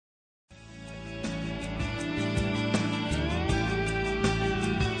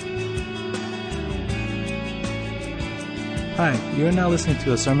Hi, you are now listening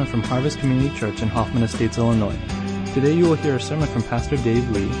to a sermon from Harvest Community Church in Hoffman Estates, Illinois. Today you will hear a sermon from Pastor Dave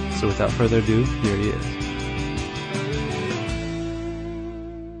Lee, so without further ado, here he is.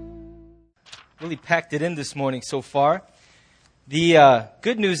 Really packed it in this morning so far. The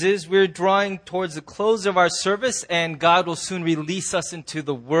good news is we're drawing towards the close of our service, and God will soon release us into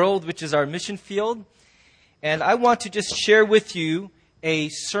the world, which is our mission field. And I want to just share with you a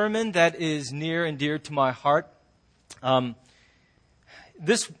sermon that is near and dear to my heart.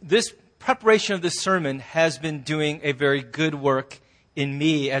 This preparation of this sermon has been doing a very good work in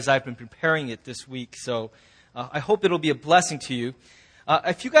me as I've been preparing it this week. So I hope it'll be a blessing to you.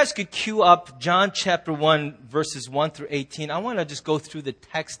 If you guys could cue up John chapter 1, verses 1 through 18, I want to just go through the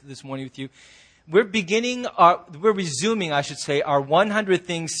text this morning with you. We're resuming, our 100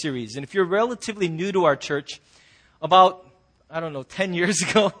 Things series. And if you're relatively new to our church, about, 10 years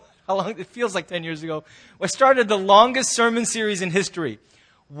ago, how long? It feels like 10 years ago, I started the longest sermon series in history.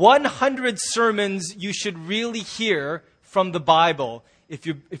 100 sermons you should really hear from the Bible if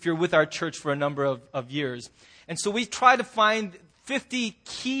you're with our church for a number of years. And so we try to find 50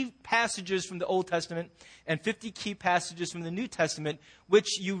 key passages from the Old Testament and 50 key passages from the New Testament,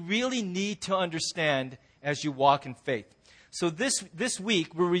 which you really need to understand as you walk in faith. So this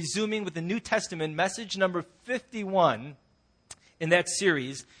week, we're resuming with the New Testament, message number 51 in that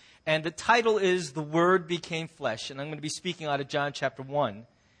series. And the title is The Word Became Flesh. And I'm going to be speaking out of John chapter 1,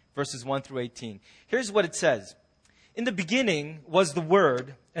 verses 1 through 18. Here's what it says. In the beginning was the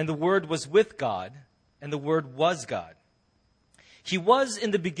Word, and the Word was with God, and the Word was God. He was in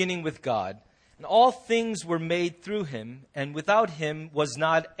the beginning with God, and all things were made through him, and without him was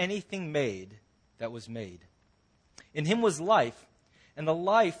not anything made that was made. In him was life, and the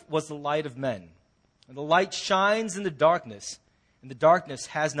life was the light of men. And the light shines in the darkness, and the darkness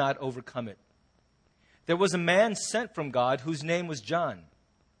has not overcome it. There was a man sent from God whose name was John.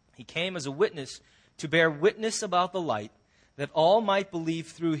 He came as a witness to bear witness about the light, that all might believe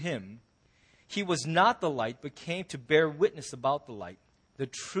through him. He was not the light, but came to bear witness about the light. The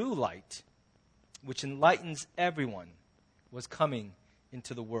true light, which enlightens everyone, was coming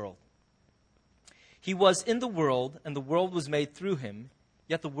into the world. He was in the world, and the world was made through him,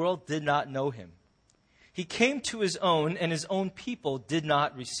 yet the world did not know him. He came to his own, and his own people did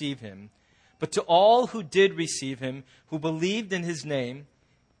not receive him. But to all who did receive him, who believed in his name,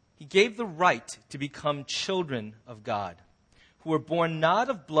 he gave the right to become children of God, who were born not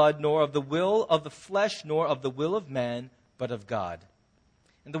of blood, nor of the will of the flesh, nor of the will of man, but of God.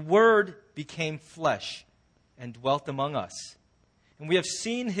 And the Word became flesh and dwelt among us. And we have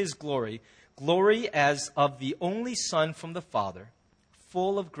seen his glory, glory as of the only Son from the Father,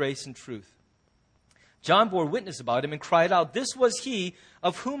 full of grace and truth. John bore witness about him and cried out, "This was he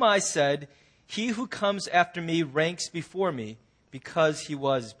of whom I said, 'He who comes after me ranks before me, because he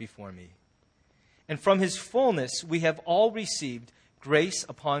was before me.' And from his fullness we have all received grace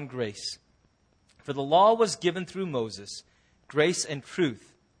upon grace. For the law was given through Moses, grace and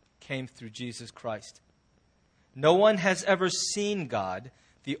truth came through Jesus Christ. No one has ever seen God,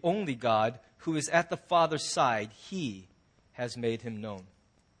 the only God, who is at the Father's side. He has made him known."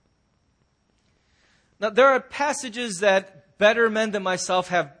 Now, there are passages that better men than myself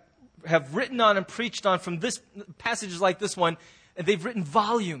have written on and preached on from passages like this one, and they've written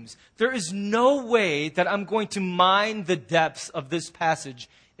volumes. There is no way that I'm going to mine the depths of this passage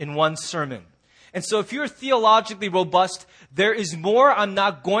in one sermon. And so if you're theologically robust, there is more I'm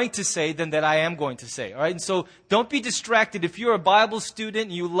not going to say than that I am going to say. All right? And so don't be distracted. If you're a Bible student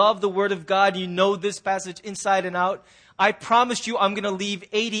and you love the Word of God, you know this passage inside and out, I promise you I'm going to leave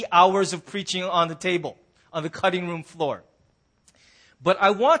 80 hours of preaching on the table, on the cutting room floor. But I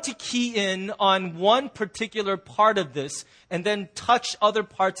want to key in on one particular part of this and then touch other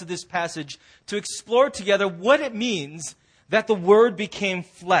parts of this passage to explore together what it means that the Word became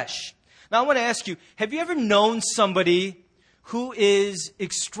flesh. Now I want to ask you, have you ever known somebody who is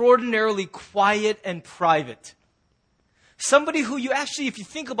extraordinarily quiet and private? Somebody who you actually, if you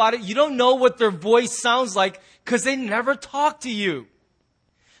think about it, you don't know what their voice sounds like because they never talk to you.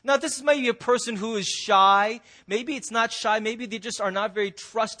 Now, this is maybe a person who is shy. Maybe it's not shy. Maybe they just are not very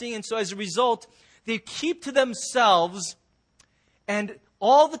trusting. And so as a result, they keep to themselves. And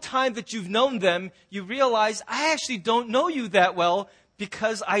all the time that you've known them, you realize, I actually don't know you that well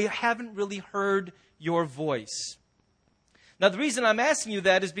because I haven't really heard your voice. Now, the reason I'm asking you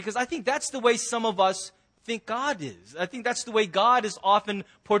that is because I think that's the way some of us think God is. I think that's the way God is often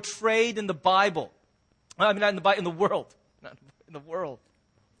portrayed in the Bible. I mean, not in the Bible, in the world. Not in the world.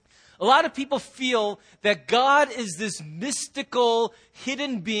 A lot of people feel that God is this mystical,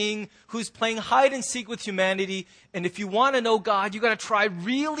 hidden being who's playing hide and seek with humanity. And if you want to know God, you got to try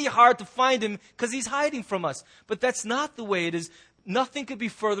really hard to find him because he's hiding from us. But that's not the way it is. Nothing could be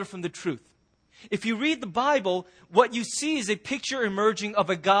further from the truth. If you read the Bible, what you see is a picture emerging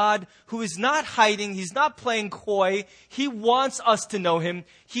of a God who is not hiding. He's not playing coy. He wants us to know him.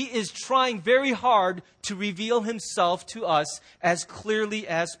 He is trying very hard to reveal himself to us as clearly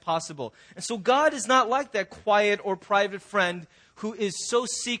as possible. And so God is not like that quiet or private friend who is so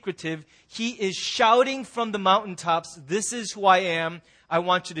secretive. He is shouting from the mountaintops, "This is who I am. I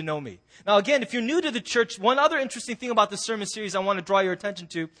want you to know me." Now, again, if you're new to the church, one other interesting thing about the sermon series I want to draw your attention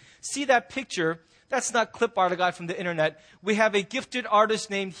to, see that picture. That's not clip art I got from the internet. We have a gifted artist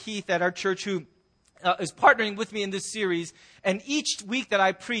named Heath at our church who is partnering with me in this series. And each week that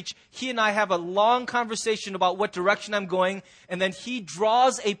I preach, he and I have a long conversation about what direction I'm going. And then he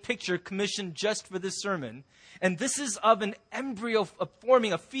draws a picture commissioned just for this sermon. And this is of an embryo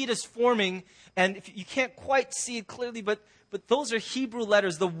forming, a fetus forming. And if you can't quite see it clearly, but those are Hebrew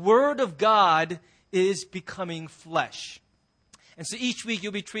letters. The Word of God is becoming flesh. And so each week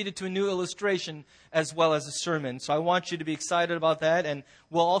you'll be treated to a new illustration as well as a sermon. So I want you to be excited about that. And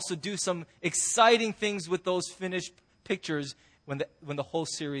we'll also do some exciting things with those finished pictures when the whole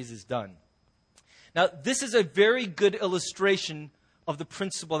series is done. Now, this is a very good illustration of the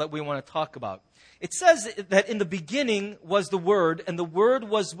principle that we want to talk about. It says that in the beginning was the Word, and the Word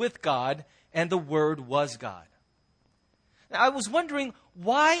was with God, and the Word was God. Now, I was wondering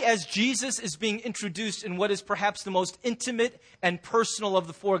why, as Jesus is being introduced in what is perhaps the most intimate and personal of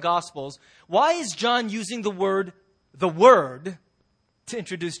the four Gospels, why is John using the word to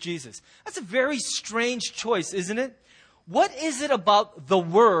introduce Jesus? That's a very strange choice, isn't it? What is it about the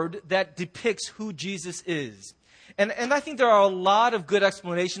Word that depicts who Jesus is? And I think there are a lot of good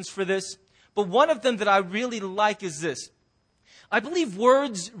explanations for this, but one of them that I really like is this. I believe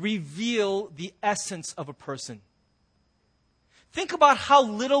words reveal the essence of a person. Think about how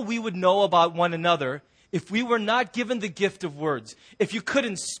little we would know about one another if we were not given the gift of words. If you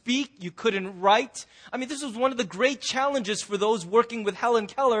couldn't speak, you couldn't write. I mean, this was one of the great challenges for those working with Helen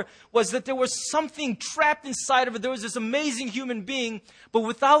Keller, was that there was something trapped inside of it. There was this amazing human being, but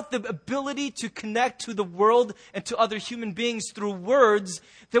without the ability to connect to the world and to other human beings through words,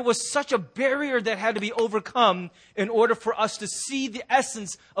 there was such a barrier that had to be overcome in order for us to see the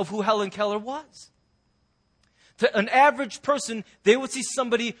essence of who Helen Keller was. To an average person, they would see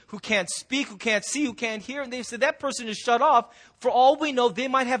somebody who can't speak, who can't see, who can't hear, and they say that person is shut off. For all we know, they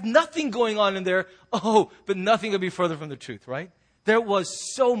might have nothing going on in there. Oh, but nothing could be further from the truth, right? There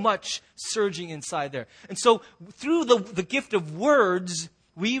was so much surging inside there. And so through the gift of words,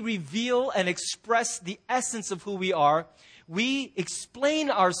 we reveal and express the essence of who we are. We explain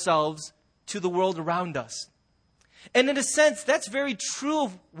ourselves to the world around us. And in a sense, that's very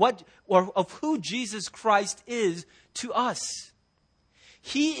true of who Jesus Christ is to us.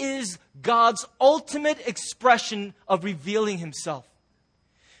 He is God's ultimate expression of revealing himself.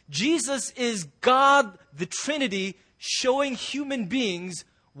 Jesus is God, the Trinity, showing human beings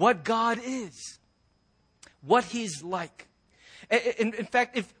what God is, what he's like. In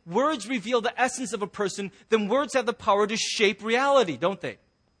fact, if words reveal the essence of a person, then words have the power to shape reality, don't they?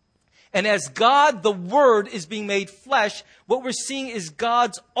 And as God, the Word, is being made flesh, what we're seeing is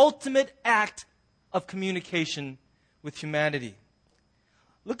God's ultimate act of communication with humanity.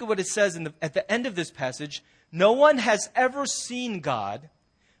 Look at what it says at the end of this passage. No one has ever seen God,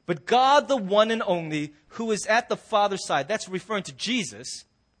 but God, the one and only, who is at the Father's side. That's referring to Jesus.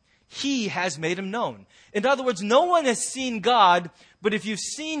 He has made him known. In other words, no one has seen God, but if you've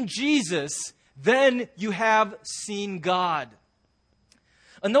seen Jesus, then you have seen God.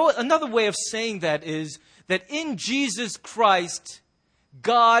 Another way of saying that is that in Jesus Christ,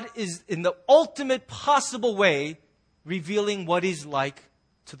 God is in the ultimate possible way revealing what he's like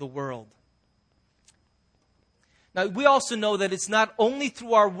to the world. Now, we also know that it's not only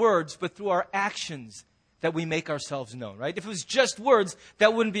through our words, but through our actions that we make ourselves known, right? If it was just words,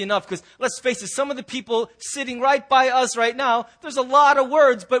 that wouldn't be enough. Because let's face it, some of the people sitting right by us right now, there's a lot of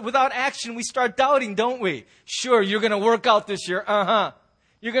words, but without action, we start doubting, don't we? Sure, you're going to work out this year.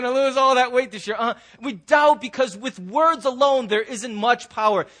 You're going to lose all that weight this year. We doubt because with words alone, there isn't much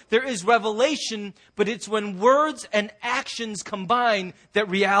power. There is revelation, but it's when words and actions combine that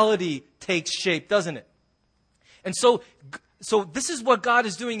reality takes shape, doesn't it? And so this is what God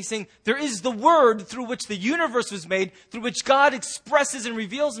is doing. He's saying there is the Word through which the universe was made, through which God expresses and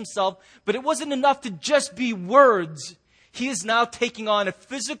reveals himself, but it wasn't enough to just be words. He is now taking on a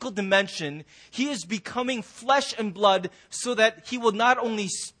physical dimension. He is becoming flesh and blood so that he will not only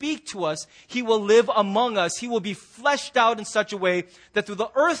speak to us, he will live among us. He will be fleshed out in such a way that through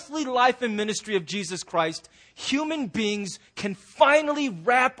the earthly life and ministry of Jesus Christ, human beings can finally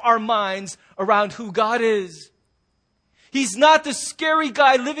wrap our minds around who God is. He's not the scary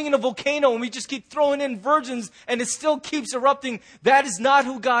guy living in a volcano and we just keep throwing in virgins and it still keeps erupting. That is not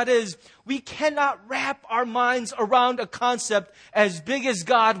who God is. We cannot wrap our minds around a concept as big as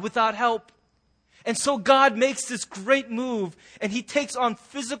God without help. And so God makes this great move and he takes on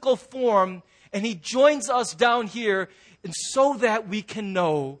physical form and he joins us down here and so that we can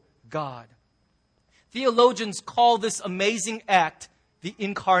know God. Theologians call this amazing act the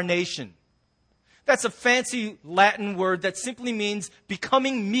incarnation. That's a fancy Latin word that simply means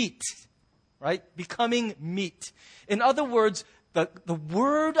becoming meat, right? Becoming meat. In other words, the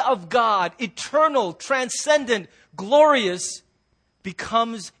Word of God, eternal, transcendent, glorious,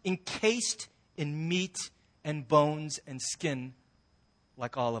 becomes encased in meat and bones and skin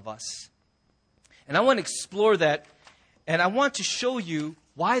like all of us. And I want to explore that, and I want to show you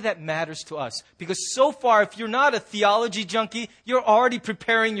why that matters to us. Because so far, if you're not a theology junkie, you're already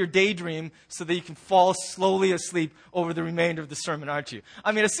preparing your daydream so that you can fall slowly asleep over the remainder of the sermon, aren't you?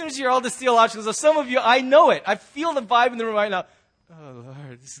 I mean, as soon as you're all this theological, so some of you, I know it. I feel the vibe in the room right now. Oh,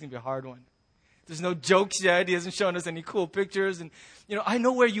 Lord, this is going to be a hard one. There's no jokes yet. He hasn't shown us any cool pictures. And, I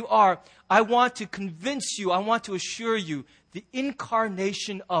know where you are. I want to convince you, I want to assure you, the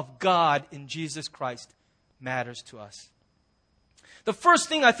incarnation of God in Jesus Christ matters to us. The first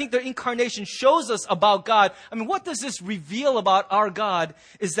thing I think the incarnation shows us about God, what does this reveal about our God,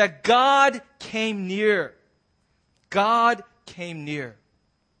 is that God came near. God came near.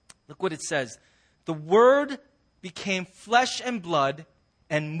 Look what it says. The Word became flesh and blood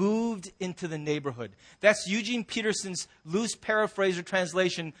and moved into the neighborhood. That's Eugene Peterson's loose paraphrase or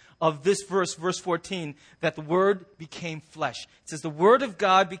translation of this verse, verse 14, that the Word became flesh. It says the Word of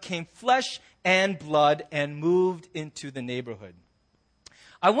God became flesh and blood and moved into the neighborhood.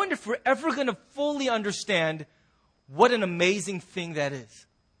 I wonder if we're ever going to fully understand what an amazing thing that is.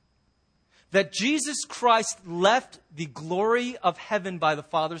 That Jesus Christ left the glory of heaven by the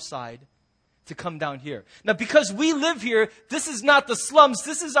Father's side to come down here. Now, because we live here, this is not the slums.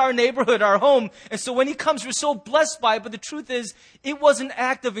 This is our neighborhood, our home. And so when he comes, we're so blessed by it. But the truth is, it was an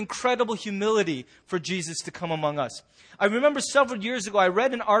act of incredible humility for Jesus to come among us. I remember several years ago, I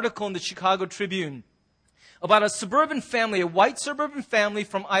read an article in the Chicago Tribune about a suburban family, a white suburban family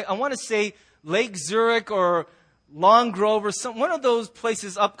from, I want to say, Lake Zurich or Long Grove or one of those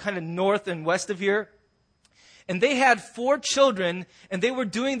places up kind of north and west of here. And they had 4 children, and they were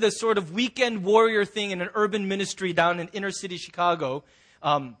doing the sort of weekend warrior thing in an urban ministry down in inner city Chicago.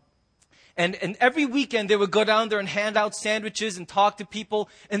 And every weekend they would go down there and hand out sandwiches and talk to people.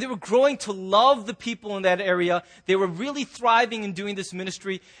 And they were growing to love the people in that area. They were really thriving in doing this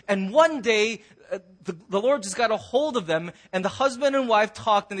ministry. And one day, the Lord just got a hold of them. And the husband and wife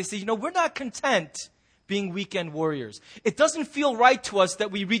talked and they said, we're not content being weekend warriors. It doesn't feel right to us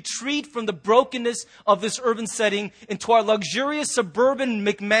that we retreat from the brokenness of this urban setting into our luxurious suburban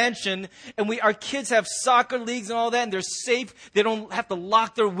McMansion, and our kids have soccer leagues and all that, and they're safe. They don't have to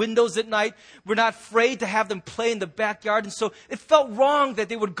lock their windows at night. We're not afraid to have them play in the backyard. And so it felt wrong that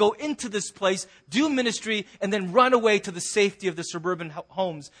they would go into this place, do ministry, and then run away to the safety of the suburban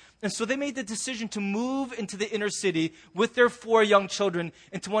homes. And so they made the decision to move into the inner city with their 4 young children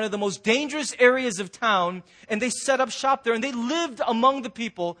into one of the most dangerous areas of town. And they set up shop there and they lived among the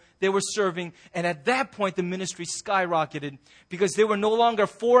people they were serving. And at that point, the ministry skyrocketed because they were no longer a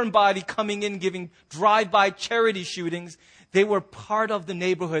foreign body coming in giving drive-by charity shootings. They were part of the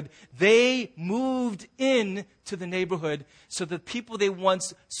neighborhood. They moved in to the neighborhood so the people they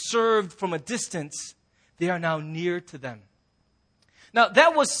once served from a distance, they are now near to them. Now,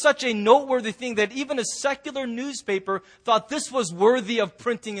 that was such a noteworthy thing that even a secular newspaper thought this was worthy of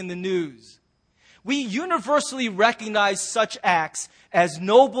printing in the news. We universally recognize such acts as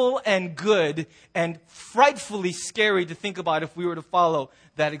noble and good and frightfully scary to think about if we were to follow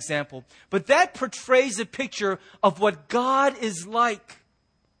that example. But that portrays a picture of what God is like.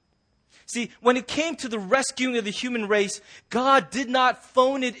 See, when it came to the rescuing of the human race, God did not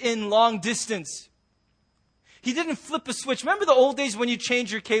phone it in long distance. He didn't flip a switch. Remember the old days when you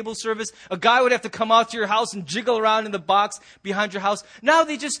changed your cable service? A guy would have to come out to your house and jiggle around in the box behind your house. Now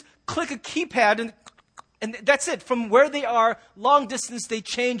they just click a keypad and that's it. From where they are, long distance, they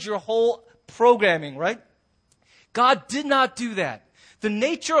change your whole programming, right? God did not do that. The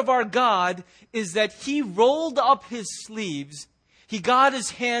nature of our God is that He rolled up His sleeves. He got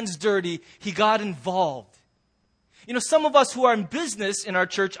His hands dirty. He got involved. You know, some of us who are in business in our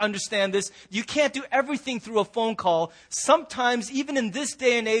church understand this. You can't do everything through a phone call. Sometimes, even in this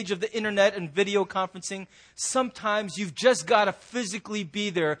day and age of the internet and video conferencing, sometimes you've just got to physically be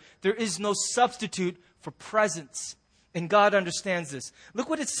there. There is no substitute for presence. And God understands this. Look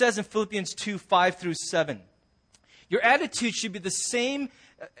what it says in Philippians 2, 5 through 7. Your attitude should be the same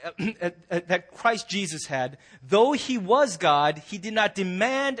that Christ Jesus had. Though he was God, he did not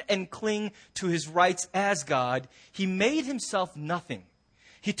demand and cling to his rights as God. He made himself nothing.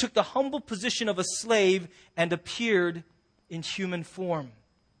 He took the humble position of a slave and appeared in human form.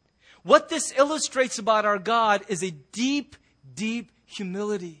 What this illustrates about our God is a deep, deep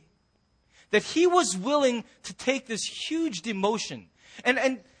humility. That he was willing to take this huge demotion.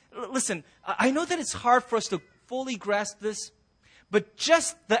 And listen, I know that it's hard for us to fully grasp this, but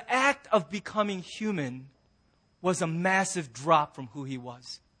just the act of becoming human was a massive drop from who he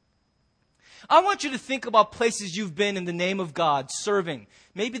was. I want you to think about places you've been in the name of God, serving.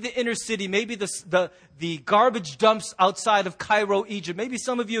 Maybe the inner city, maybe the garbage dumps outside of Cairo, Egypt. Maybe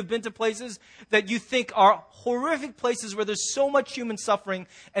some of you have been to places that you think are horrific places where there's so much human suffering.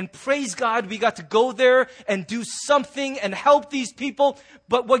 And praise God, we got to go there and do something and help these people.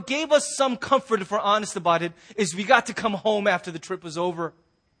 But what gave us some comfort, if we're honest about it, is we got to come home after the trip was over.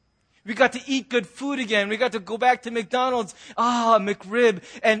 We got to eat good food again. We got to go back to McDonald's, McRib,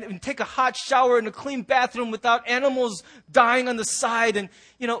 and take a hot shower in a clean bathroom without animals dying on the side. And,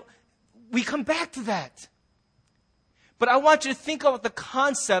 we come back to that. But I want you to think about the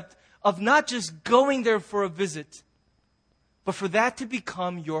concept of not just going there for a visit, but for that to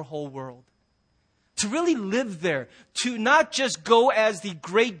become your whole world. To really live there. To not just go as the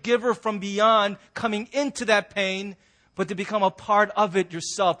great giver from beyond coming into that pain, but to become a part of it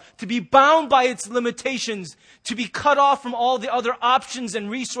yourself. To be bound by its limitations. To be cut off from all the other options and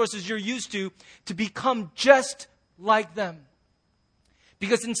resources you're used to become just like them.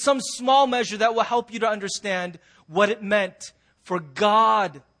 Because in some small measure, that will help you to understand what it meant for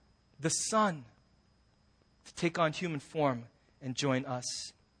God, the Son, to take on human form and join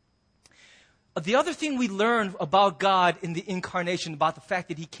us. The other thing we learn about God in the incarnation, about the fact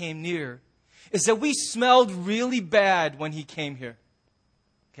that he came near, is that we smelled really bad when he came here.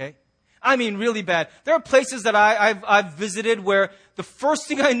 Okay? I mean, really bad. There are places that I've visited where the first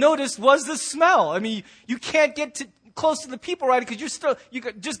thing I noticed was the smell. I mean, you can't get close to the people, right? Because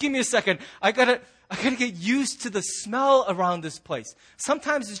just give me a second. I gotta get used to the smell around this place.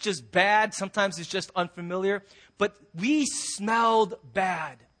 Sometimes it's just bad. Sometimes it's just unfamiliar. But we smelled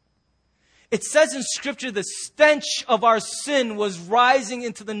bad. It says in Scripture, the stench of our sin was rising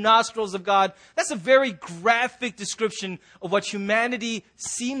into the nostrils of God. That's a very graphic description of what humanity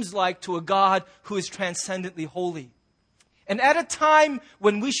seems like to a God who is transcendently holy. And at a time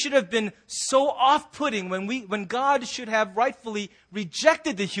when we should have been so off-putting, when God should have rightfully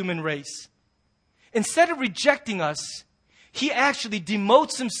rejected the human race, instead of rejecting us, he actually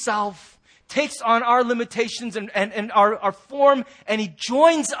demotes himself, takes on our limitations and our form, and he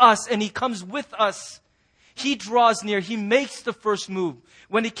joins us and he comes with us. He draws near. He makes the first move.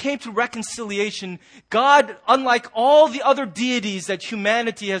 When it came to reconciliation, God, unlike all the other deities that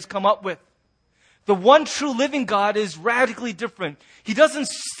humanity has come up with, the one true living God is radically different. He doesn't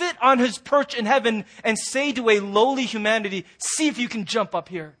sit on his perch in heaven and say to a lowly humanity, see if you can jump up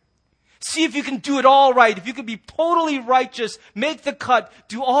here. See if you can do it all right. If you can be totally righteous, make the cut,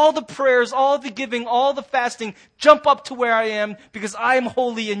 do all the prayers, all the giving, all the fasting, jump up to where I am because I am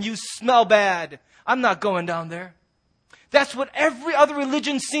holy and you smell bad. I'm not going down there. That's what every other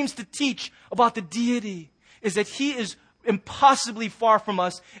religion seems to teach about the deity, is that he is impossibly far from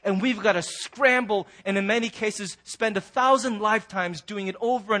us and we've got to scramble and in many cases spend 1,000 lifetimes doing it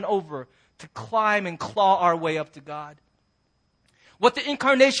over and over to climb and claw our way up to God. What the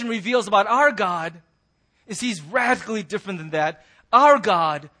incarnation reveals about our God is he's radically different than that. Our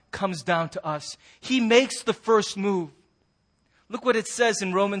God comes down to us. He makes the first move. Look what it says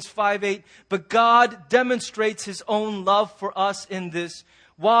in Romans 5:8. But God demonstrates his own love for us in this: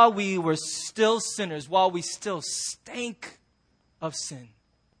 while we were still sinners, while we still stank of sin,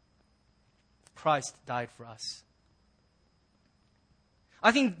 Christ died for us.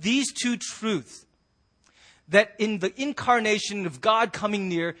 I think these two truths, that in the incarnation of God coming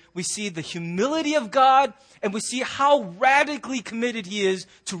near, we see the humility of God and we see how radically committed he is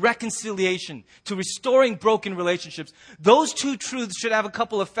to reconciliation, to restoring broken relationships. Those two truths should have a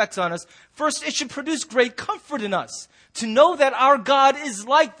couple effects on us. First, it should produce great comfort in us to know that our God is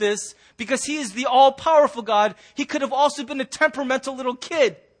like this because he is the all-powerful God. He could have also been a temperamental little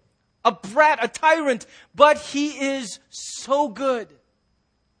kid, a brat, a tyrant, but he is so good.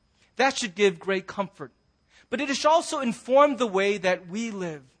 That should give great comfort. but it has also informed the way that we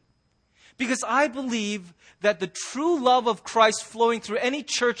live. Because I believe that the true love of Christ flowing through any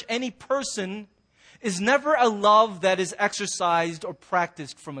church, any person, is never a love that is exercised or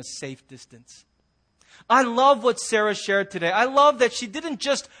practiced from a safe distance. I love what Sarah shared today. I love that she didn't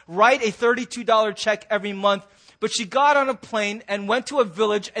just write a $32 check every month, but she got on a plane and went to a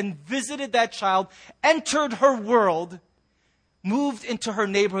village and visited that child, entered her world, moved into her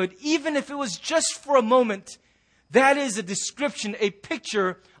neighborhood, even if it was just for a moment. That is a description, a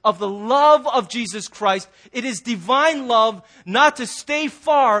picture of the love of Jesus Christ. It is divine love, not to stay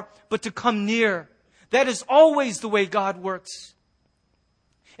far, but to come near. That is always the way God works.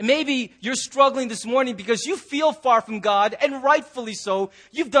 And maybe you're struggling this morning because you feel far from God, and rightfully so.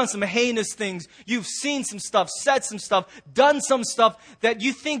 You've done some heinous things. You've seen some stuff, said some stuff, done some stuff that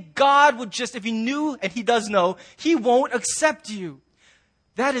you think God would just, if He knew, and He does know, He won't accept you.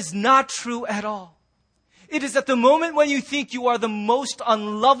 That is not true at all. It is at the moment when you think you are the most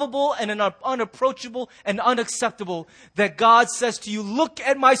unlovable and unapproachable and unacceptable that God says to you, look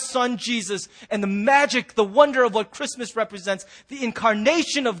at my son Jesus and the magic, the wonder of what Christmas represents, the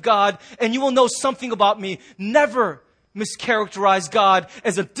incarnation of God, and you will know something about me. Never mischaracterize God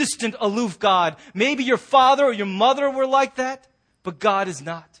as a distant, aloof God. Maybe your father or your mother were like that, but God is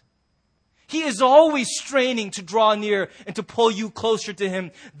not. He is always straining to draw near and to pull you closer to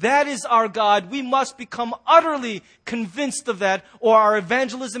Him. That is our God. We must become utterly convinced of that, or our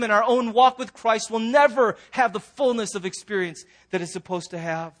evangelism and our own walk with Christ will never have the fullness of experience that it's supposed to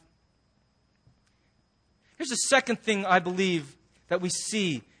have. Here's a second thing I believe that we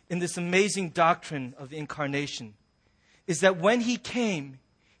see in this amazing doctrine of the incarnation, is that when He came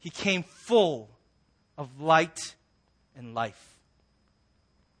full of light and life.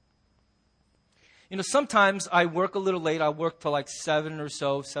 You know, sometimes I work a little late. I work till like 7 or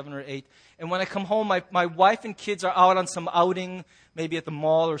 8. And when I come home, my wife and kids are out on some outing, maybe at the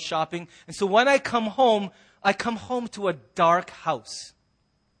mall or shopping. And so when I come home to a dark house.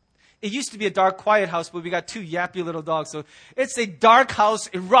 It used to be a dark, quiet house, but we got 2 yappy little dogs. So it's a dark house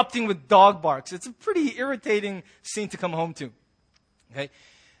erupting with dog barks. It's a pretty irritating scene to come home to. Okay?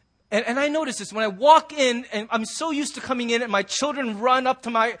 And I notice this when I walk in, and I'm so used to coming in, and my children run up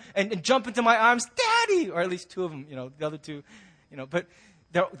to and jump into my arms, Daddy, or at least 2 of them, the other 2, but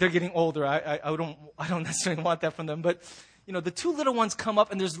they're getting older. I don't necessarily want that from them, but the 2 little ones come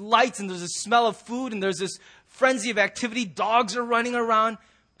up, and there's lights, and there's a smell of food, and there's this frenzy of activity. Dogs are running around,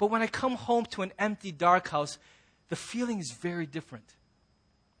 but when I come home to an empty, dark house, the feeling is very different.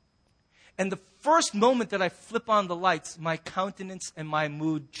 And the first moment that I flip on the lights, my countenance and my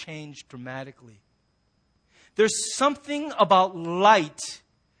mood change dramatically. There's something about light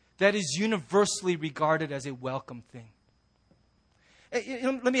that is universally regarded as a welcome thing.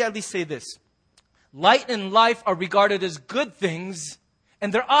 Let me at least say this. Light and life are regarded as good things,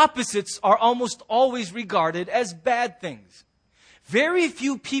 and their opposites are almost always regarded as bad things. Very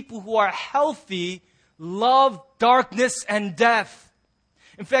few people who are healthy love darkness and death.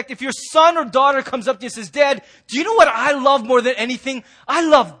 In fact, if your son or daughter comes up to you and says, Dad, do you know what I love more than anything? I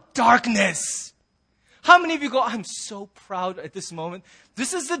love darkness. How many of you go, I'm so proud at this moment.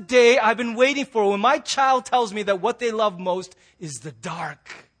 This is the day I've been waiting for when my child tells me that what they love most is the dark.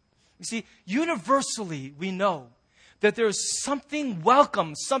 You see, universally we know that there's something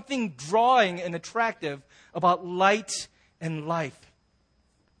welcome, something drawing and attractive about light and life.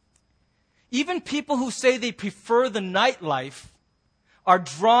 Even people who say they prefer the nightlife are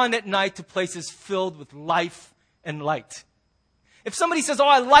drawn at night to places filled with life and light. If somebody says,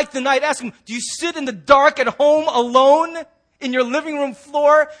 I like the night, ask them, do you sit in the dark at home alone in your living room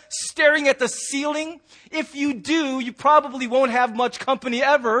floor staring at the ceiling? If you do, you probably won't have much company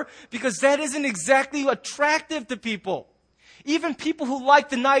ever because that isn't exactly attractive to people. Even people who like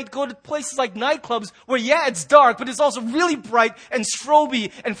the night go to places like nightclubs where, it's dark, but it's also really bright and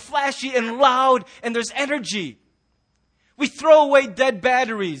stroby and flashy and loud and there's energy. We throw away dead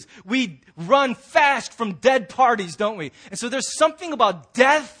batteries. We run fast from dead parties, don't we? And so there's something about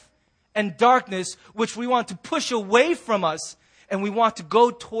death and darkness which we want to push away from us, and we want to go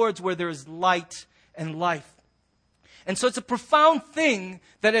towards where there is light and life. And so it's a profound thing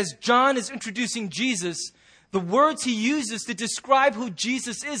that as John is introducing Jesus, the words he uses to describe who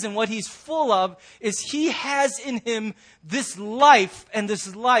Jesus is and what He's full of is He has in Him this life, and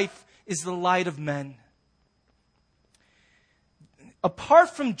this life is the light of men. Apart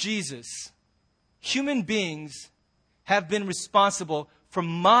from Jesus, human beings have been responsible for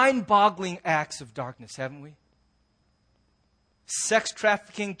mind-boggling acts of darkness, haven't we? Sex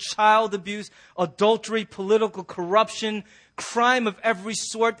trafficking, child abuse, adultery, political corruption, crime of every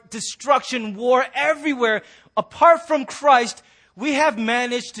sort, destruction, war everywhere. Apart from Christ, we have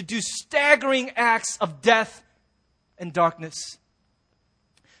managed to do staggering acts of death and darkness.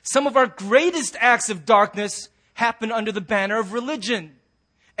 Some of our greatest acts of darkness happen under the banner of religion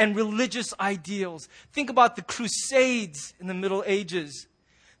and religious ideals. Think about the Crusades in the Middle Ages.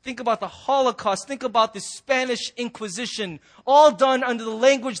 Think about the Holocaust. Think about the Spanish Inquisition, all done under the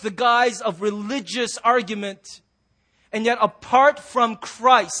language, the guise of religious argument. And yet, apart from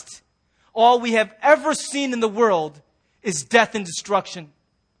Christ, all we have ever seen in the world is death and destruction.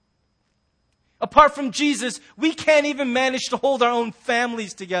 Apart from Jesus, we can't even manage to hold our own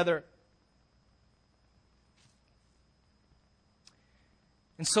families together.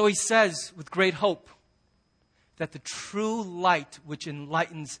 And so he says, with great hope, that the true light which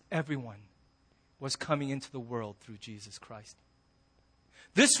enlightens everyone was coming into the world through Jesus Christ.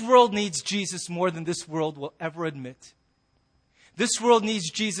 This world needs Jesus more than this world will ever admit. This world needs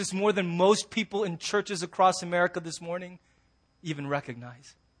Jesus more than most people in churches across America this morning even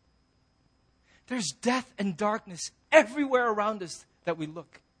recognize. There's death and darkness everywhere around us that we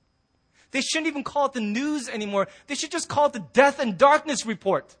look. They shouldn't even call it the news anymore. They should just call it the death and darkness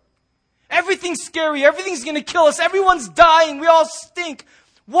report. Everything's scary. Everything's going to kill us. Everyone's dying. We all stink.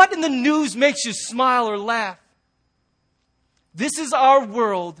 What in the news makes you smile or laugh? This is our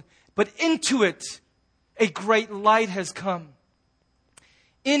world, but into it, a great light has come.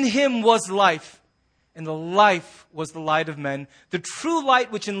 In him was life, and the life was the light of men. The true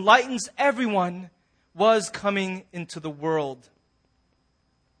light which enlightens everyone was coming into the world.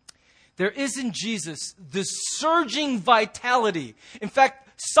 There is in Jesus this surging vitality. In fact,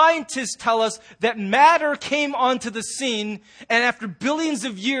 scientists tell us that matter came onto the scene, and after billions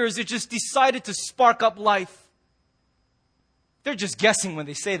of years, it just decided to spark up life. They're just guessing when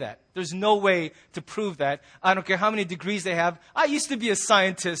they say that. There's no way to prove that. I don't care how many degrees they have. I used to be a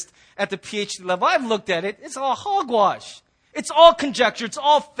scientist at the PhD level. I've looked at it. It's all hogwash. It's all conjecture. It's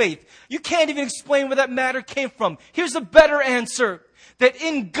all faith. You can't even explain where that matter came from. Here's a better answer. That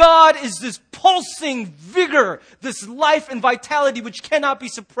in God is this pulsing vigor, this life and vitality which cannot be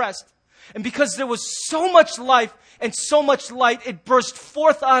suppressed. And because there was so much life and so much light, it burst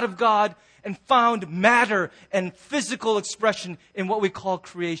forth out of God and found matter and physical expression in what we call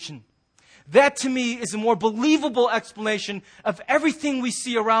creation. That to me is a more believable explanation of everything we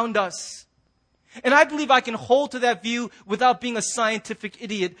see around us. And I believe I can hold to that view without being a scientific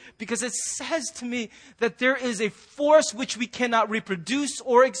idiot, because it says to me that there is a force which we cannot reproduce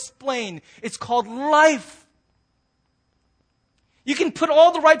or explain. It's called life. You can put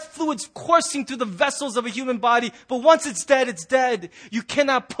all the right fluids coursing through the vessels of a human body, but once it's dead, it's dead. You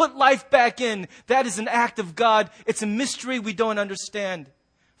cannot put life back in. That is an act of God. It's a mystery we don't understand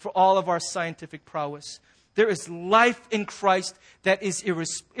for all of our scientific prowess. There is life in Christ that is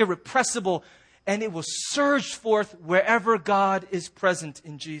irrepressible, and it will surge forth wherever God is present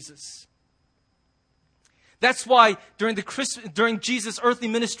in Jesus. That's why during Jesus' earthly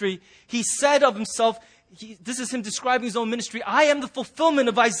ministry, he said of himself, this is him describing his own ministry, I am the fulfillment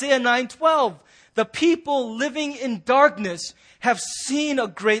of Isaiah 9:12. The people living in darkness have seen a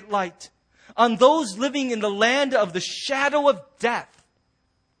great light. On those living in the land of the shadow of death,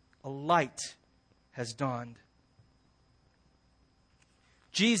 a light has dawned.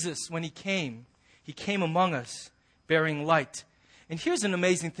 Jesus, when he came among us bearing light. And here's an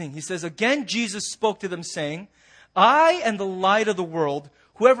amazing thing. He says, again, Jesus spoke to them saying, I am the light of the world.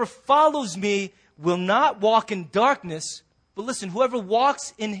 Whoever follows me will not walk in darkness, but listen, whoever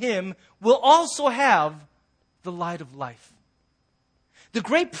walks in him will also have the light of life. The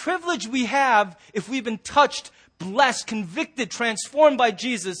great privilege we have, if we've been touched, blessed, convicted, transformed by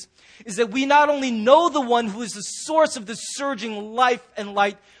Jesus, is that we not only know the one who is the source of this surging life and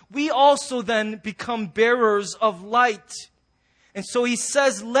light, we also then become bearers of light. And so he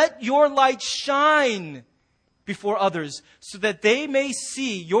says, let your light shine before others, so that they may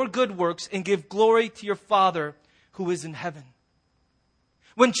see your good works and give glory to your Father who is in heaven.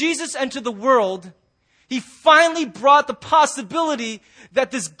 When Jesus entered the world, he finally brought the possibility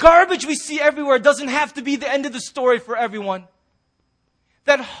that this garbage we see everywhere doesn't have to be the end of the story for everyone.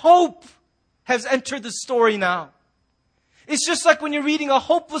 That hope has entered the story now. It's just like when you're reading a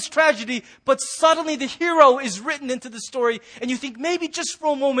hopeless tragedy, but suddenly the hero is written into the story, and you think, maybe just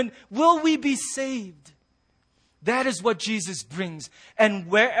for a moment, will we be saved? That is what Jesus brings. And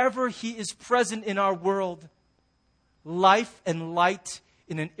wherever he is present in our world, life and light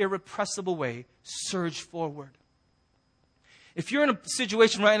in an irrepressible way surge forward. If you're in a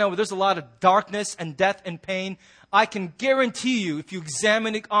situation right now where there's a lot of darkness and death and pain, I can guarantee you, if you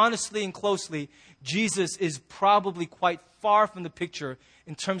examine it honestly and closely, Jesus is probably quite far from the picture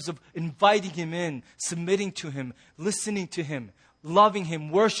in terms of inviting him in, submitting to him, listening to him, loving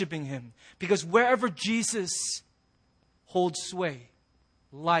him, worshiping him. Because wherever Jesus holds sway,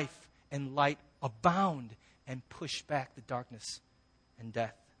 life and light abound and push back the darkness and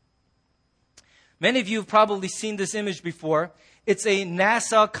death. Many of you have probably seen this image before. It's a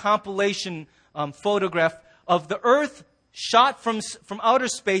NASA compilation photograph of the Earth shot from outer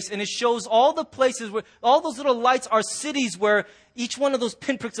space, and it shows all the places where all those little lights are cities where each one of those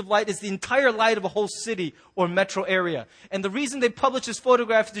pinpricks of light is the entire light of a whole city or metro area. And the reason they published this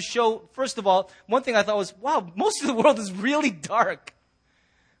photograph is to show, first of all, one thing I thought was, wow, most of the world is really dark,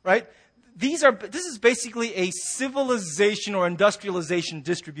 right? This is basically a civilization or industrialization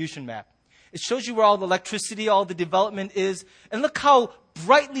distribution map. It shows you where all the electricity, all the development is. And look how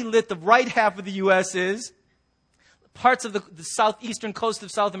brightly lit the right half of the U.S. is. Parts of the southeastern coast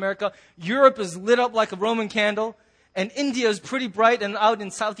of South America. Europe is lit up like a Roman candle. And India is pretty bright and out in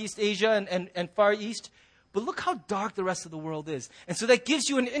Southeast Asia and Far East. But look how dark the rest of the world is. And so that gives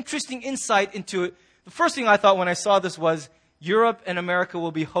you an interesting insight into it. The first thing I thought when I saw this was Europe and America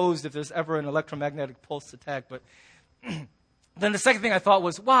will be hosed if there's ever an electromagnetic pulse attack. But then the second thing I thought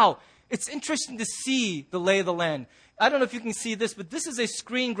was, wow, it's interesting to see the lay of the land. I don't know if you can see this, but this is a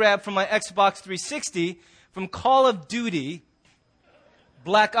screen grab from my Xbox 360 from Call of Duty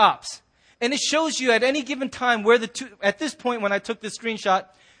Black Ops. And it shows you at any given time where at this point when I took this screenshot,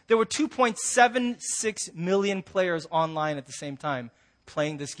 there were 2.76 million players online at the same time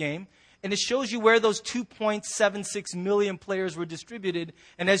playing this game. And it shows you where those 2.76 million players were distributed.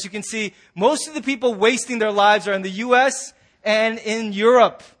 And as you can see, most of the people wasting their lives are in the U.S. and in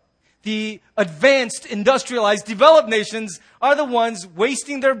Europe. The advanced, industrialized, developed nations are the ones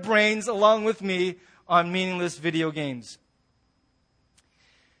wasting their brains along with me on meaningless video games.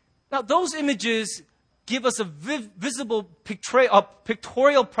 Now, those images give us a visible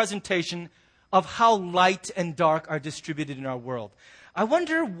pictorial presentation of how light and dark are distributed in our world. I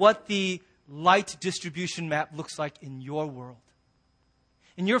wonder what the light distribution map looks like in your world,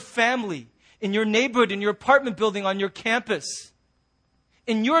 in your family, in your neighborhood, in your apartment building, on your campus,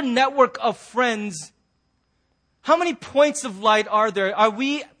 in your network of friends. How many points of light are there? Are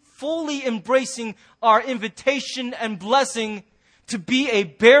we fully embracing our invitation and blessing to be a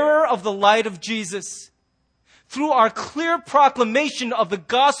bearer of the light of Jesus through our clear proclamation of the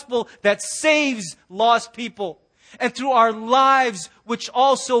gospel that saves lost people, and through our lives, which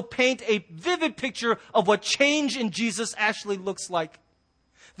also paint a vivid picture of what change in Jesus actually looks like?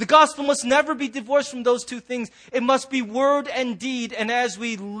 The gospel must never be divorced from those two things. It must be word and deed. And as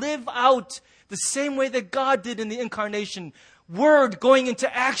we live out the same way that God did in the incarnation, word going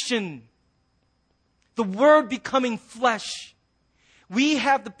into action, the word becoming flesh, we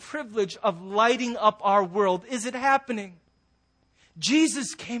have the privilege of lighting up our world. Is it happening?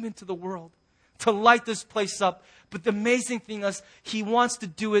 Jesus came into the world to light this place up. But the amazing thing is, He wants to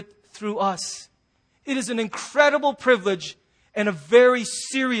do it through us. It is an incredible privilege and a very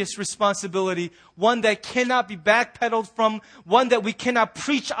serious responsibility, one that cannot be backpedaled from, one that we cannot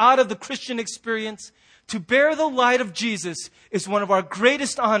preach out of the Christian experience. To bear the light of Jesus is one of our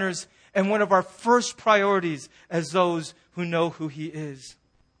greatest honors and one of our first priorities as those who know who He is.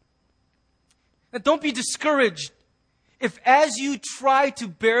 Now, don't be discouraged if as you try to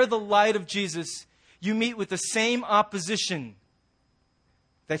bear the light of Jesus, you meet with the same opposition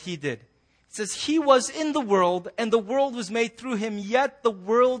that He did. It says, He was in the world, and the world was made through Him, yet the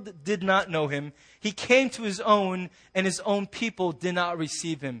world did not know Him. He came to His own, and His own people did not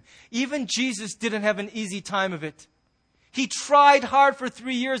receive Him. Even Jesus didn't have an easy time of it. He tried hard for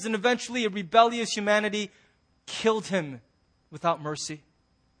 3 years, and eventually a rebellious humanity killed Him without mercy.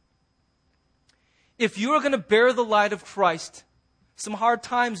 If you're going to bear the light of Christ, some hard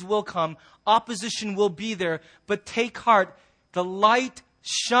times will come. Opposition will be there. But take heart. The light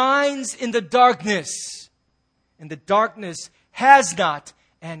shines in the darkness. And the darkness has not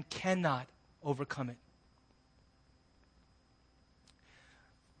and cannot overcome it.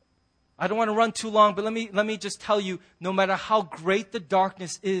 I don't want to run too long, but let me just tell you, no matter how great the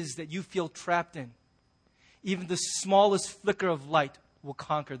darkness is that you feel trapped in, even the smallest flicker of light will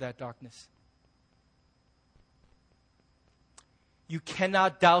conquer that darkness. You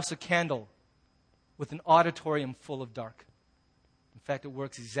cannot douse a candle with an auditorium full of dark. In fact, it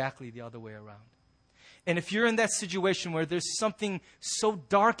works exactly the other way around. And if you're in that situation where there's something so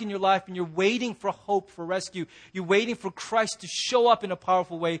dark in your life and you're waiting for hope, for rescue, you're waiting for Christ to show up in a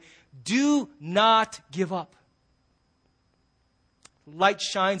powerful way, do not give up. light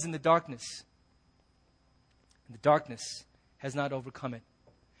shines in the darkness, and the darkness has not overcome it.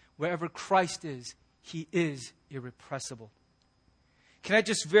 Wherever Christ is, he is irrepressible. Can I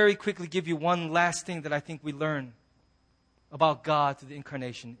just very quickly give you one last thing that I think we learn about God through the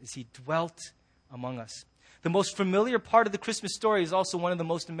incarnation is he dwelt among us. The most familiar part of the Christmas story is also one of the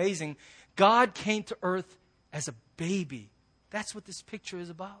most amazing. God came to earth as a baby. That's what this picture is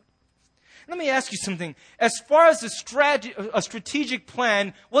about. Let me ask you something. As far as a strategic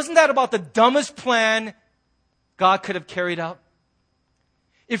plan, wasn't that about the dumbest plan God could have carried out?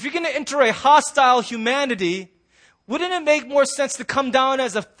 If you're going to enter a hostile humanity, wouldn't it make more sense to come down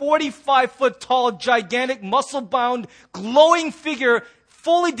as a 45-foot tall, gigantic, muscle-bound, glowing figure,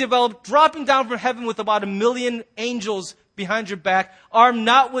 fully developed, dropping down from heaven with about 1 million angels behind your back, armed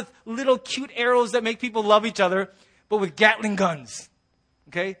not with little cute arrows that make people love each other, but with Gatling guns?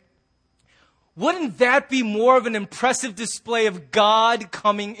 Okay? Wouldn't that be more of an impressive display of God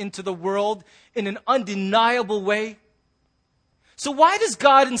coming into the world in an undeniable way? So why does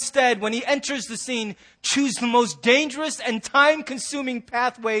God instead, when he enters the scene, choose the most dangerous and time-consuming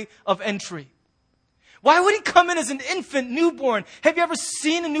pathway of entry? Why would he come in as an infant, newborn? Have you ever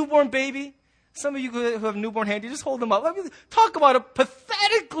seen a newborn baby? Some of you who have newborn handy, just hold them up. Let me talk about a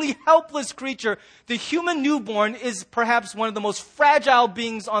pathetically helpless creature. The human newborn is perhaps one of the most fragile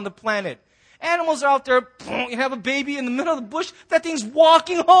beings on the planet. Animals are out there, you have a baby in the middle of the bush, that thing's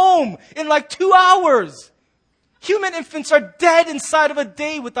walking home in like 2 hours. Human infants are dead inside of a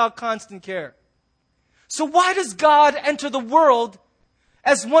day without constant care. So why does God enter the world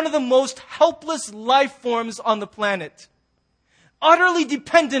as one of the most helpless life forms on the planet? Utterly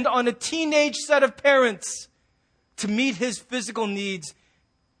dependent on a teenage set of parents to meet his physical needs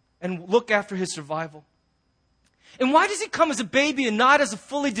and look after his survival. And why does he come as a baby and not as a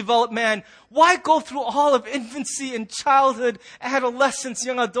fully developed man? Why go through all of infancy and childhood, adolescence,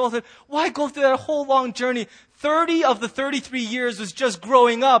 young adulthood? Why go through that whole long journey? 30 of the 33 years was just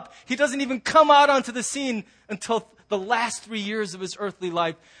growing up. He doesn't even come out onto the scene until the last 3 years of his earthly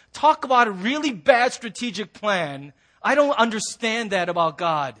life. Talk about a really bad strategic plan. I don't understand that about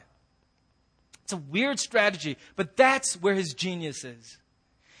God. It's a weird strategy, but that's where his genius is.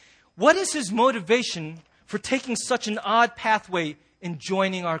 What is his motivation for taking such an odd pathway in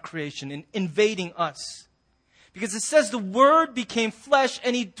joining our creation, in invading us? Because it says the Word became flesh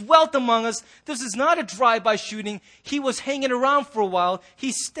and he dwelt among us. This is not a drive-by shooting. He was hanging around for a while.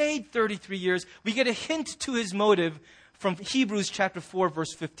 He stayed 33 years. We get a hint to his motive from Hebrews chapter 4,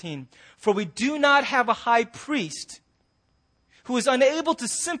 verse 15. For we do not have a high priest who is unable to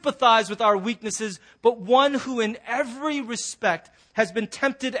sympathize with our weaknesses, but one who in every respect has been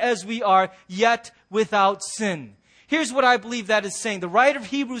tempted as we are, yet without sin. Here's what I believe that is saying. The writer of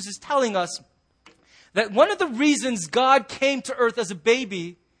Hebrews is telling us that one of the reasons God came to earth as a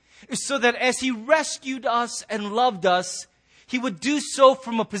baby is so that as he rescued us and loved us, he would do so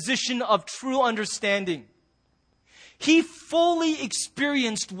from a position of true understanding. He fully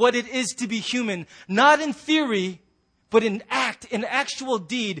experienced what it is to be human, not in theory, but in actual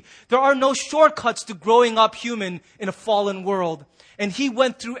deed. There are no shortcuts to growing up human in a fallen world. And he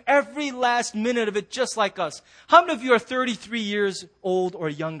went through every last minute of it just like us. How many of you are 33 years old or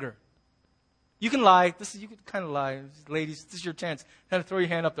younger? You can lie. You can kind of lie. Ladies, this is your chance. Kind of throw your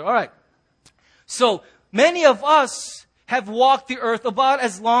hand up there. All right. So many of us have walked the earth about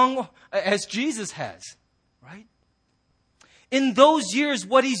as long as Jesus has. Right? In those years,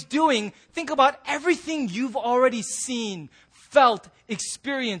 what he's doing, think about everything you've already seen, felt,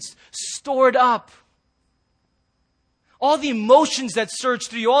 experienced, stored up. All the emotions that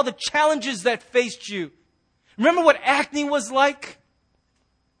surged through you, all the challenges that faced you. Remember what acne was like?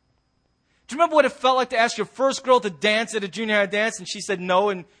 Do you remember what it felt like to ask your first girl to dance at a junior high dance and she said no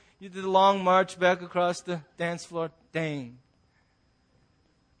and you did the long march back across the dance floor? Dang.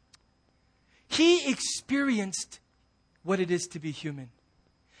 He experienced what it is to be human.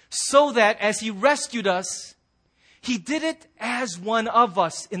 So that as he rescued us, he did it as one of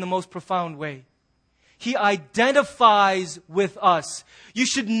us in the most profound way. He identifies with us. You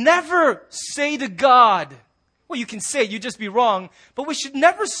should never say to God, well, you can say, you just be wrong, but we should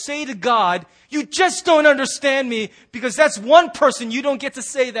never say to God, you just don't understand me, because that's one person you don't get to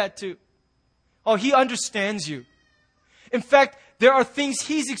say that to. Oh, he understands you. In fact, there are things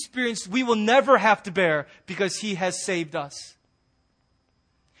he's experienced we will never have to bear because he has saved us.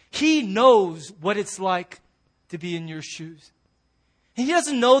 He knows what it's like to be in your shoes. He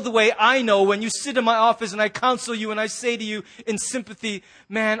doesn't know the way I know when you sit in my office and I counsel you and I say to you in sympathy,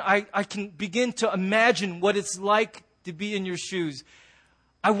 man, I can begin to imagine what it's like to be in your shoes.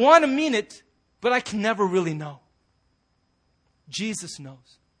 I want to mean it, but I can never really know. Jesus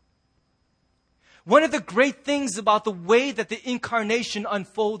knows. One of the great things about the way that the incarnation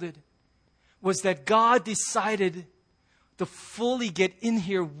unfolded was that God decided to fully get in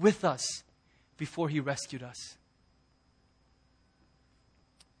here with us before He rescued us.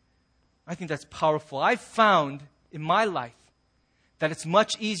 I think that's powerful. I've found in my life that it's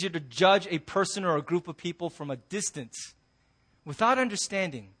much easier to judge a person or a group of people from a distance without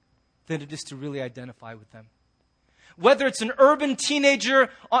understanding than it is to really identify with them. Whether it's an urban teenager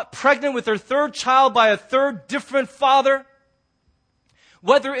pregnant with her third child by a third different father,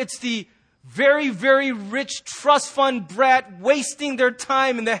 whether it's the very, very rich trust fund brat wasting their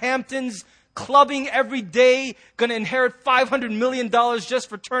time in the Hamptons, clubbing every day, going to inherit $500 million just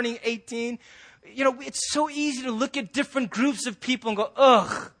for turning 18. You know, it's so easy to look at different groups of people and go,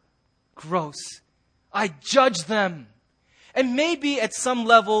 ugh, gross. I judge them. And maybe at some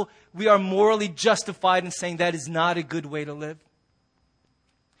level, we are morally justified in saying that is not a good way to live.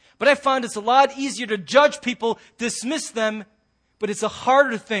 But I found it's a lot easier to judge people, dismiss them, but it's a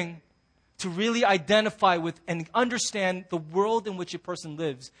harder thing to really identify with and understand the world in which a person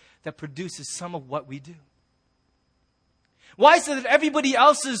lives that produces some of what we do. Why is it that everybody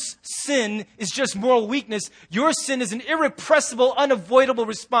else's sin is just moral weakness? Your sin is an irrepressible, unavoidable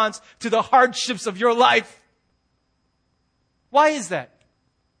response to the hardships of your life. Why is that?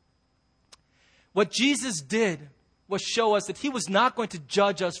 What Jesus did was show us that He was not going to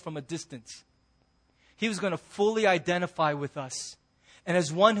judge us from a distance. He was going to fully identify with us. And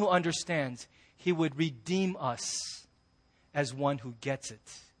as one who understands, He would redeem us as one who gets it.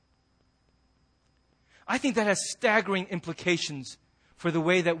 I think that has staggering implications for the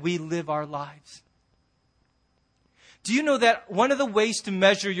way that we live our lives. Do you know that one of the ways to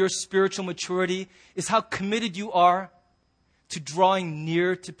measure your spiritual maturity is how committed you are to drawing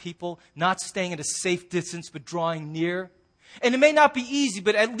near to people, not staying at a safe distance, but drawing near? And it may not be easy,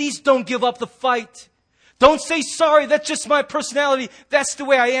 but at least don't give up the fight. Don't say, sorry, that's just my personality. That's the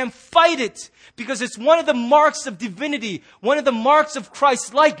way I am. Fight it. Because it's one of the marks of divinity, one of the marks of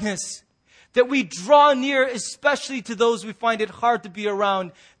Christ's likeness, that we draw near, especially to those we find it hard to be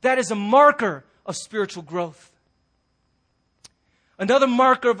around. That is a marker of spiritual growth. Another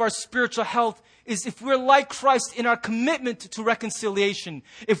marker of our spiritual health is if we're like Christ in our commitment to reconciliation.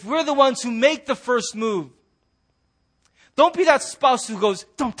 If we're the ones who make the first move. Don't be that spouse who goes,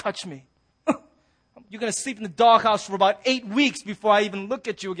 don't touch me. You're going to sleep in the doghouse for about 8 weeks before I even look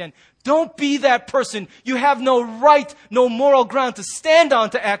at you again. Don't be that person. You have no right, no moral ground to stand on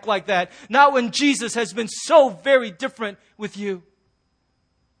to act like that. Not when Jesus has been so very different with you.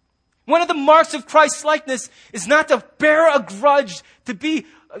 One of the marks of Christ's likeness is not to bear a grudge,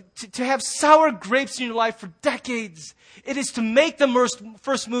 to have sour grapes in your life for decades. It is to make the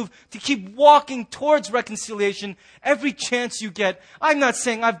first move, to keep walking towards reconciliation every chance you get. I'm not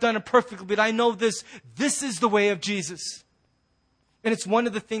saying I've done it perfectly, but I know this. This is the way of Jesus. And it's one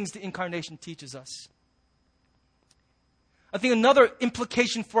of the things the incarnation teaches us. I think another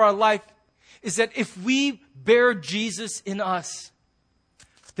implication for our life is that if we bear Jesus in us,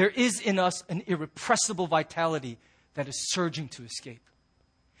 there is in us an irrepressible vitality that is surging to escape.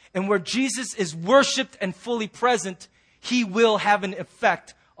 And where Jesus is worshiped and fully present, He will have an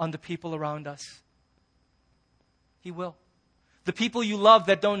effect on the people around us. He will. The people you love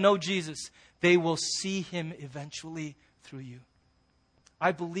that don't know Jesus, they will see Him eventually through you.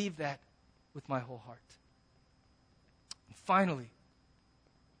 I believe that with my whole heart. And finally,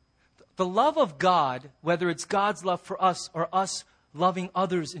 the love of God, whether it's God's love for us or us loving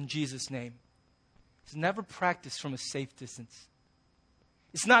others in Jesus' name, is never practiced from a safe distance.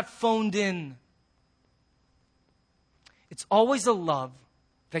 It's not phoned in. It's always a love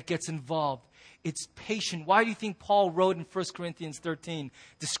that gets involved. It's patient. Why do you think Paul wrote in 1 Corinthians 13,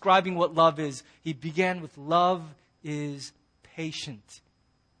 describing what love is? He began with, love is patient.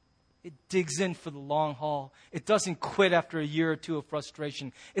 It digs in for the long haul. It doesn't quit after a year or two of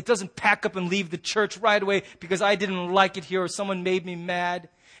frustration. It doesn't pack up and leave the church right away because I didn't like it here or someone made me mad.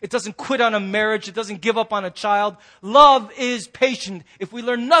 It doesn't quit on a marriage. It doesn't give up on a child. Love is patient. If we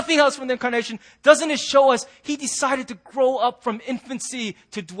learn nothing else from the incarnation, doesn't it show us He decided to grow up from infancy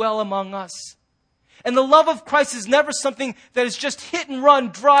to dwell among us? And the love of Christ is never something that is just hit and run,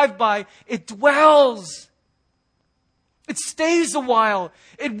 drive by. It dwells. It stays a while.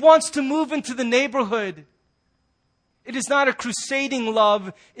 It wants to move into the neighborhood. It is not a crusading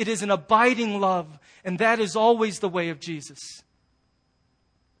love. It is an abiding love. And that is always the way of Jesus.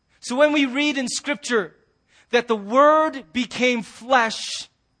 So when we read in Scripture that the Word became flesh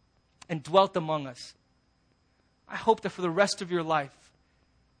and dwelt among us, I hope that for the rest of your life,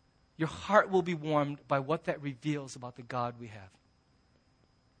 your heart will be warmed by what that reveals about the God we have.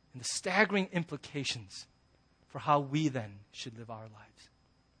 and the staggering implications for how we then should live our lives.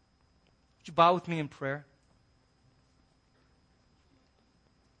 Would you bow with me in prayer?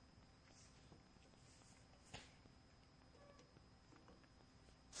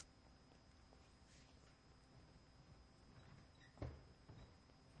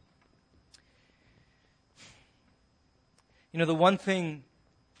 You know, the one thing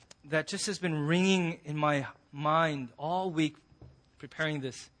that just has been ringing in my mind all week preparing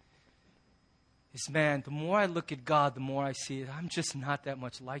this is, man, the more I look at God, the more I see it. I'm just not that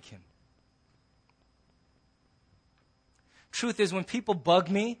much like Him. Truth is, when people bug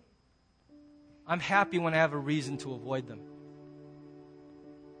me, I'm happy when I have a reason to avoid them.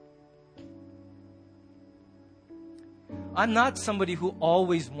 I'm not somebody who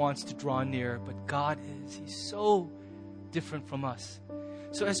always wants to draw near, but God is. He's so different from us.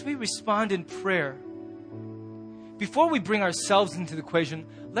 So as we respond in prayer, before we bring ourselves into the equation,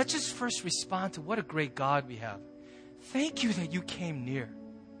 let's just first respond to what a great God we have. Thank you that you came near.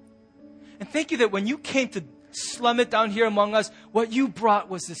 And thank you that when you came to slum it down here among us, what you brought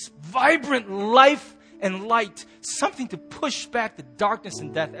was this vibrant life and light, something to push back the darkness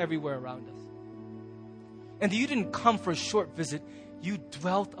and death everywhere around us. And that you didn't come for a short visit, you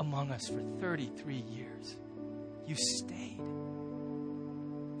dwelt among us for 33 years. You stayed.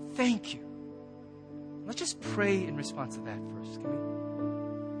 Thank you. Let's just pray in response to that first, can we?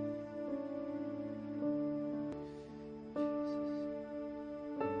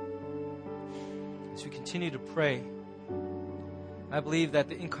 As we continue to pray, I believe that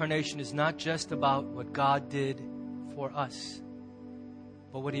the incarnation is not just about what God did for us,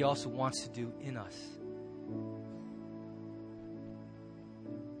 but what He also wants to do in us.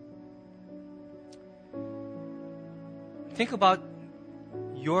 Think about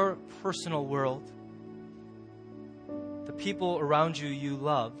your personal world, the people around you you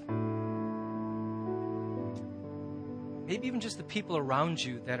love, maybe even just the people around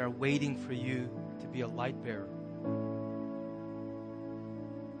you that are waiting for you to be a light bearer.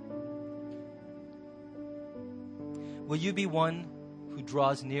 Will you be one who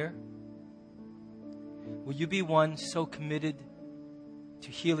draws near? Will you be one so committed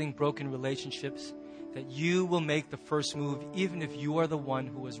to healing broken relationships that you will make the first move even if you are the one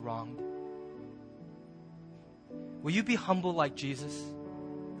who was wronged? Will you be humble like Jesus?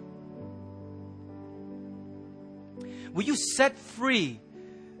 Will you set free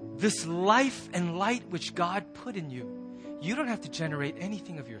this life and light which God put in you? You don't have to generate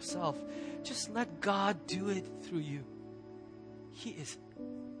anything of yourself. Just let God do it through you. He is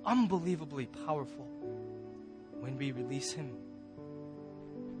unbelievably powerful when we release Him.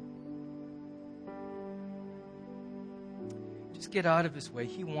 Just get out of His way.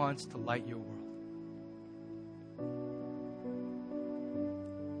 He wants to light your world.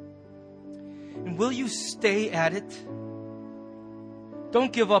 And will you stay at it?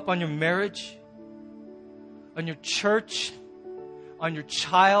 Don't give up on your marriage, on your church, on your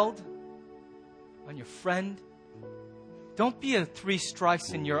child, on your friend. Don't be a 3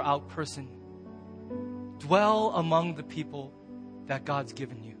 strikes and you're out person. Dwell among the people that God's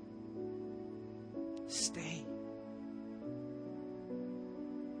given you. Stay.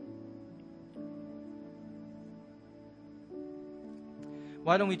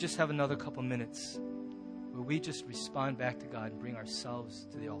 Why don't we just have another couple minutes where we just respond back to God and bring ourselves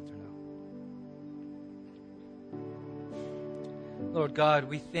to the altar now. Lord God,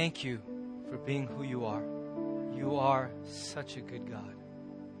 we thank you for being who you are. You are such a good God.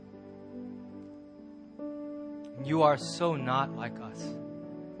 You are so not like us.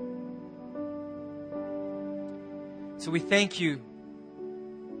 So we thank you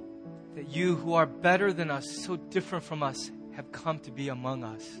that you who are better than us, so different from us, have come to be among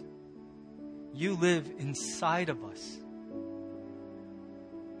us. You live inside of us.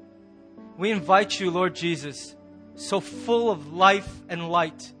 We invite you, Lord Jesus, so full of life and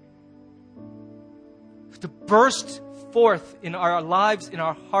light, to burst forth in our lives, in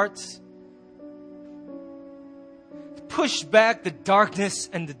our hearts, to push back the darkness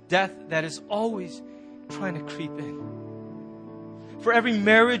and the death that is always trying to creep in. For every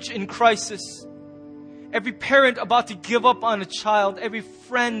marriage in crisis, every parent about to give up on a child, every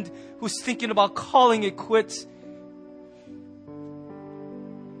friend who's thinking about calling it quits,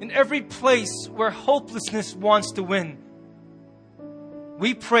 in every place where hopelessness wants to win,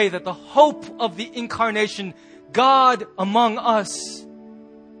 we pray that the hope of the incarnation, God among us,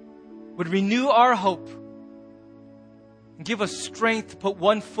 would renew our hope and give us strength to put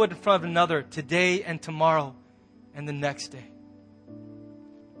one foot in front of another today and tomorrow and the next day.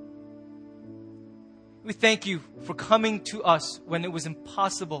 We thank you for coming to us when it was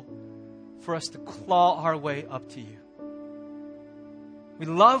impossible for us to claw our way up to you. We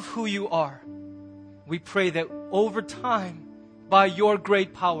love who you are. We pray that over time, by your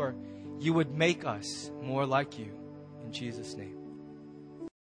great power, you would make us more like you. In Jesus' name.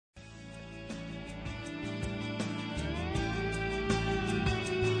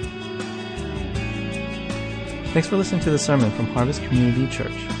 Thanks for listening to the sermon from Harvest Community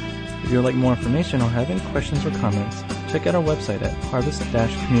Church. If you would like more information or have any questions or comments, check out our website at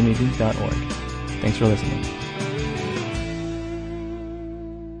harvest-community.org. Thanks for listening.